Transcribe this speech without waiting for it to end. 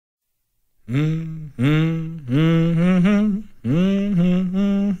Hi.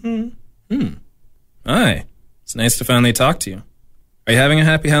 It's nice to finally talk to you. Are you having a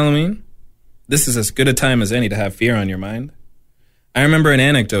happy Halloween? This is as good a time as any to have fear on your mind. I remember an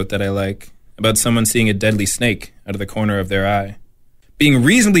anecdote that I like about someone seeing a deadly snake out of the corner of their eye. Being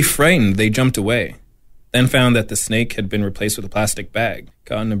reasonably frightened, they jumped away, then found that the snake had been replaced with a plastic bag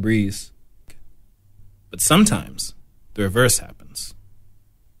caught in a breeze. But sometimes the reverse happens,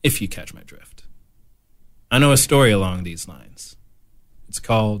 if you catch my drift. I know a story along these lines. It's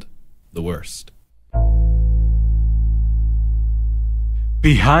called The Worst.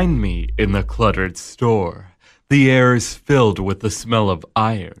 Behind me in the cluttered store, the air is filled with the smell of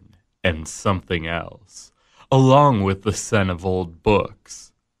iron and something else, along with the scent of old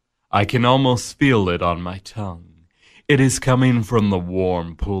books. I can almost feel it on my tongue. It is coming from the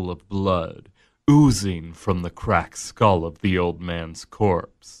warm pool of blood, oozing from the cracked skull of the old man's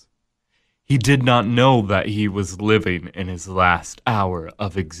corpse. He did not know that he was living in his last hour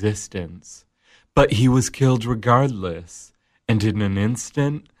of existence, but he was killed regardless. And in an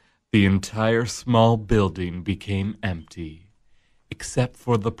instant, the entire small building became empty, except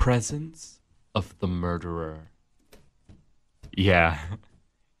for the presence of the murderer. Yeah,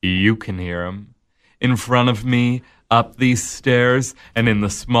 you can hear him. In front of me, up these stairs, and in the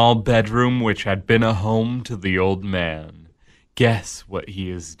small bedroom which had been a home to the old man. Guess what he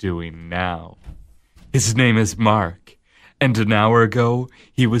is doing now? His name is Mark. And an hour ago,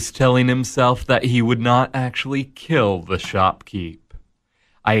 he was telling himself that he would not actually kill the shopkeep.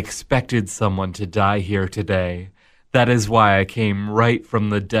 I expected someone to die here today. That is why I came right from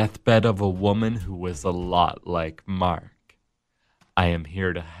the deathbed of a woman who was a lot like Mark. I am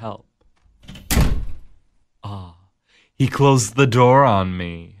here to help. He closed the door on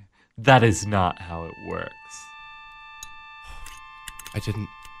me. That is not how it works. It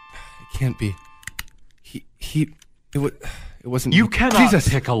can't be. It wasn't. You cannot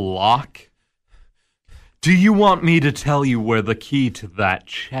pick a lock. Do you want me to tell you where the key to that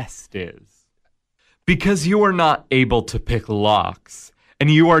chest is? Because you are not able to pick locks, and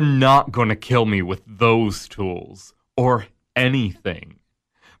you are not going to kill me with those tools, or anything.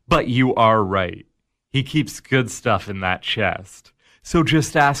 But you are right. He keeps good stuff in that chest. So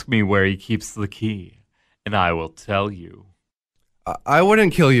just ask me where he keeps the key, and I will tell you. I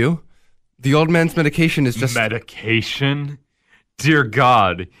wouldn't kill you. The old man's medication is just... Medication? Dear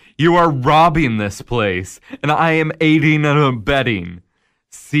God, you are robbing this place, and I am aiding and abetting.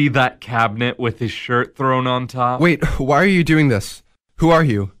 See that cabinet with his shirt thrown on top? Wait, why are you doing this? Who are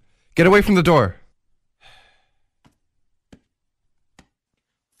you? Get away from the door.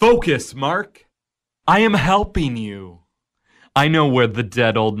 Focus, Mark. I am helping you. I know where the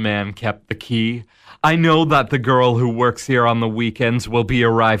dead old man kept the key. I know that the girl who works here on the weekends will be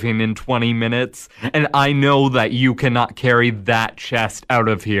arriving in 20 minutes, and I know that you cannot carry that chest out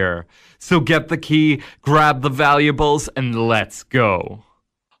of here. So get the key, grab the valuables, and let's go.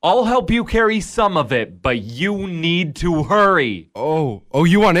 I'll help you carry some of it, but you need to hurry. Oh,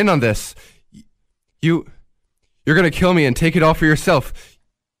 you want in on this? You're gonna kill me and take it all for yourself.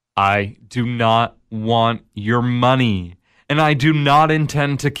 I do not want your money, and I do not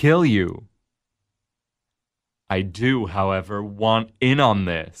intend to kill you. I do, however, want in on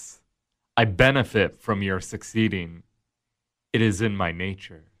this. I benefit from your succeeding. It is in my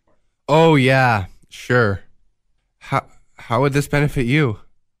nature. Oh, yeah, sure. How would this benefit you?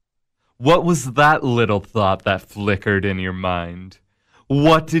 What was that little thought that flickered in your mind?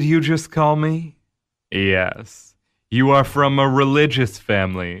 What did you just call me? Yes, you are from a religious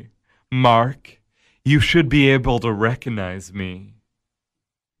family. Mark, you should be able to recognize me.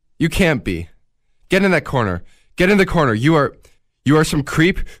 You can't be. Get in that corner. Get in the corner. You are some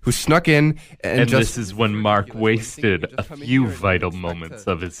creep who snuck in and this is when Mark wasted a few vital moments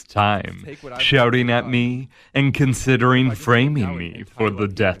of his time shouting at me and considering framing me for the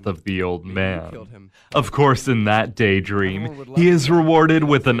death of the old man. Of course, in that daydream, he is rewarded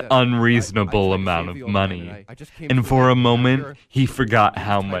with an unreasonable amount of money. And for a moment, he forgot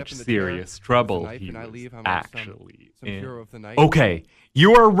how much serious trouble he was actually in. Okay,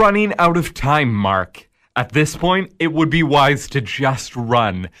 you are running out of time, Mark. At this point, it would be wise to just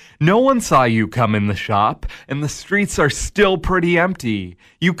run. No one saw you come in the shop, and the streets are still pretty empty.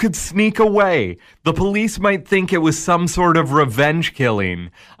 You could sneak away. The police might think it was some sort of revenge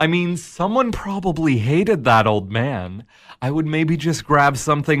killing. I mean, someone probably hated that old man. I would maybe just grab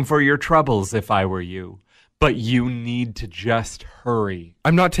something for your troubles if I were you. But you need to just hurry.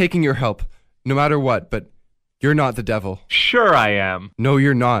 I'm not taking your help, no matter what, but you're not the devil. Sure I am. No,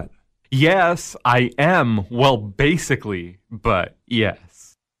 you're not. Yes, I am. Well, basically, but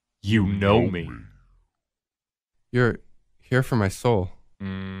yes. You know me. You're here for my soul.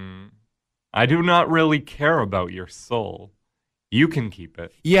 I do not really care about your soul. You can keep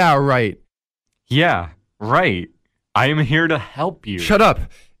it. Yeah, right. Yeah, right. I am here to help you. Shut up.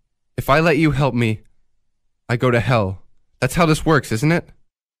 If I let you help me, I go to hell. That's how this works, isn't it?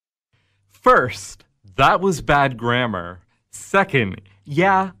 First, that was bad grammar. Second,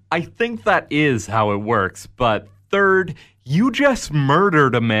 yeah, I think that is how it works. But third, you just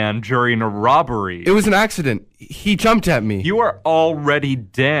murdered a man during a robbery. It was an accident. He jumped at me. You are already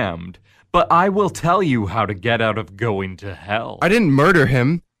damned. But I will tell you how to get out of going to hell. I didn't murder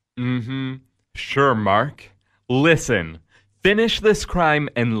him. Sure, Mark. Listen, finish this crime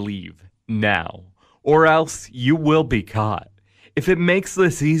and leave now, or else you will be caught. If it makes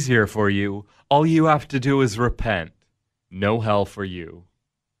this easier for you, all you have to do is repent. No hell for you.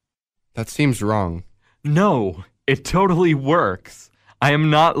 That seems wrong. No, it totally works. I am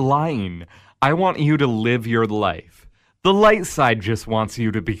not lying. I want you to live your life. The light side just wants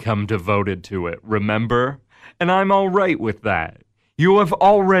you to become devoted to it, remember? And I'm all right with that. You have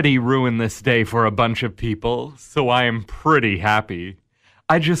already ruined this day for a bunch of people, so I am pretty happy.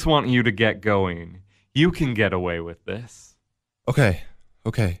 I just want you to get going. You can get away with this. Okay,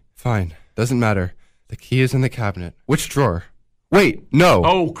 fine. Doesn't matter. The key is in the cabinet. Which drawer? Wait, no!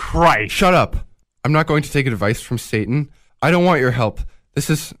 Oh, Christ! Shut up! I'm not going to take advice from Satan. I don't want your help.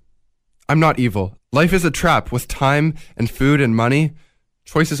 I'm not evil. Life is a trap with time and food and money.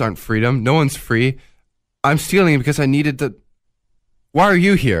 Choices aren't freedom. No one's free. I'm stealing because I needed the... Why are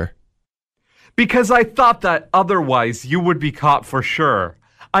you here? Because I thought that otherwise you would be caught for sure.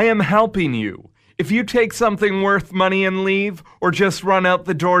 I am helping you. If you take something worth money and leave, or just run out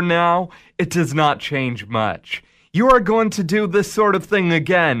the door now, it does not change much. You are going to do this sort of thing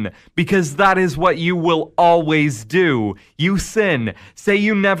again, because that is what you will always do. You sin, say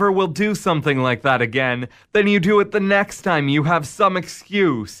you never will do something like that again, then you do it the next time you have some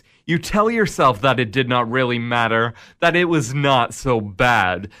excuse. You tell yourself that it did not really matter, that it was not so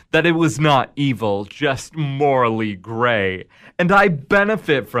bad, that it was not evil, just morally gray. And I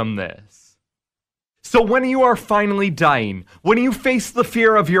benefit from this. So when you are finally dying, when you face the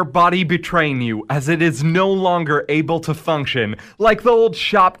fear of your body betraying you as it is no longer able to function, like the old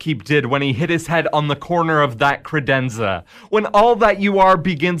shopkeep did when he hit his head on the corner of that credenza, when all that you are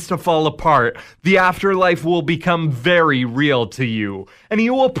begins to fall apart, the afterlife will become very real to you, and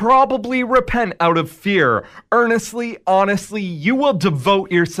you will probably repent out of fear. Earnestly, honestly, you will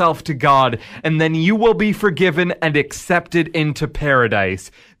devote yourself to God, and then you will be forgiven and accepted into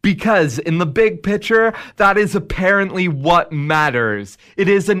paradise. Because in the big picture, that is apparently what matters. It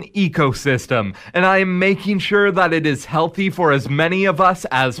is an ecosystem, and I am making sure that it is healthy for as many of us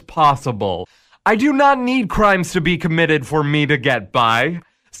as possible. I do not need crimes to be committed for me to get by.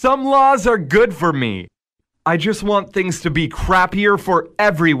 Some laws are good for me. I just want things to be crappier for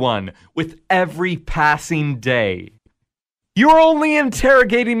everyone with every passing day. You're only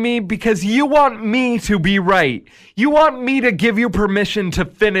interrogating me because you want me to be right. You want me to give you permission to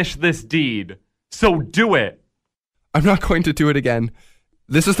finish this deed. So do it. I'm not going to do it again.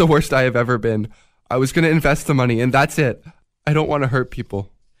 This is the worst I have ever been. I was going to invest the money, and that's it. I don't want to hurt people.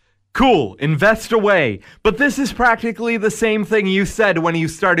 Cool, invest away. But this is practically the same thing you said when you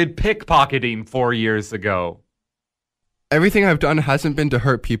started pickpocketing 4 years ago. Everything I've done hasn't been to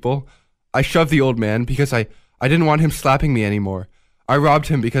hurt people. I shoved the old man because I didn't want him slapping me anymore. I robbed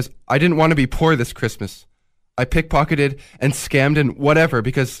him because I didn't want to be poor this Christmas. I pickpocketed and scammed and whatever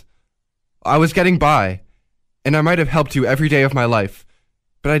because I was getting by. And I might have helped you every day of my life,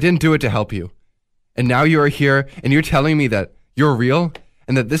 but I didn't do it to help you. And now you are here and you're telling me that you're real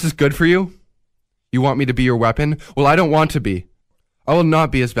and that this is good for you? You want me to be your weapon? Well, I don't want to be. I will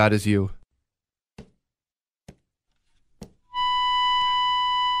not be as bad as you.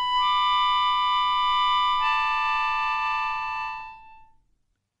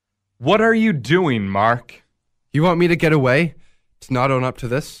 What are you doing, Mark? You want me to get away? To not own up to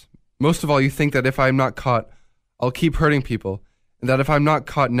this? Most of all, you think that if I'm not caught, I'll keep hurting people, and that if I'm not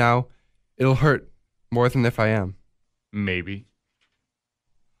caught now, it'll hurt more than if I am. Maybe.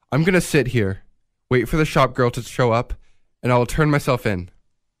 I'm gonna sit here, wait for the shop girl to show up, and I will turn myself in.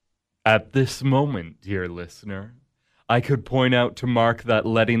 At this moment, dear listener, I could point out to Mark that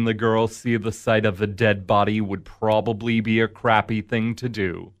letting the girl see the sight of a dead body would probably be a crappy thing to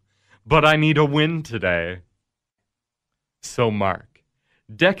do. But I need a win today. So, Mark,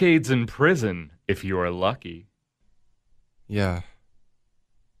 decades in prison, if you are lucky. Yeah.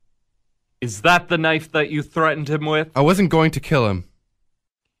 Is that the knife that you threatened him with? I wasn't going to kill him.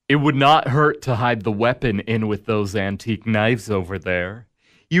 It would not hurt to hide the weapon in with those antique knives over there.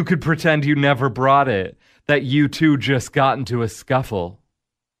 You could pretend you never brought it, that you two just got into a scuffle.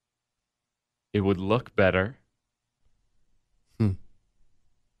 It would look better.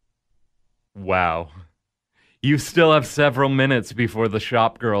 Wow. You still have several minutes before the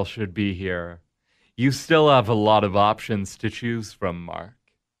shop girl should be here. You still have a lot of options to choose from, Mark.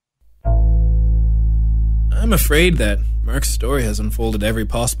 I'm afraid that Mark's story has unfolded every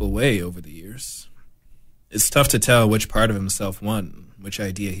possible way over the years. It's tough to tell which part of himself won, which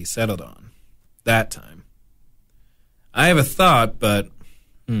idea he settled on. That time. I have a thought, but...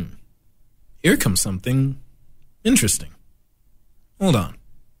 Here comes something interesting. Hold on.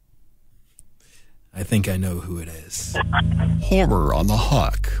 I think I know who it is. Horror on the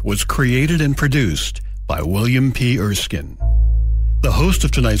Hawk was created and produced by William P. Erskine. The host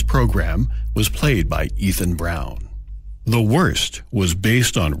of tonight's program was played by Ethan Brown. The Worst was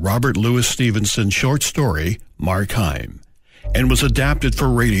based on Robert Louis Stevenson's short story, Markheim, and was adapted for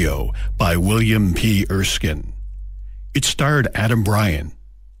radio by William P. Erskine. It starred Adam Bryan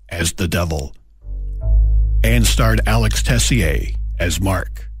as the Devil and starred Alex Tessier as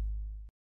Mark.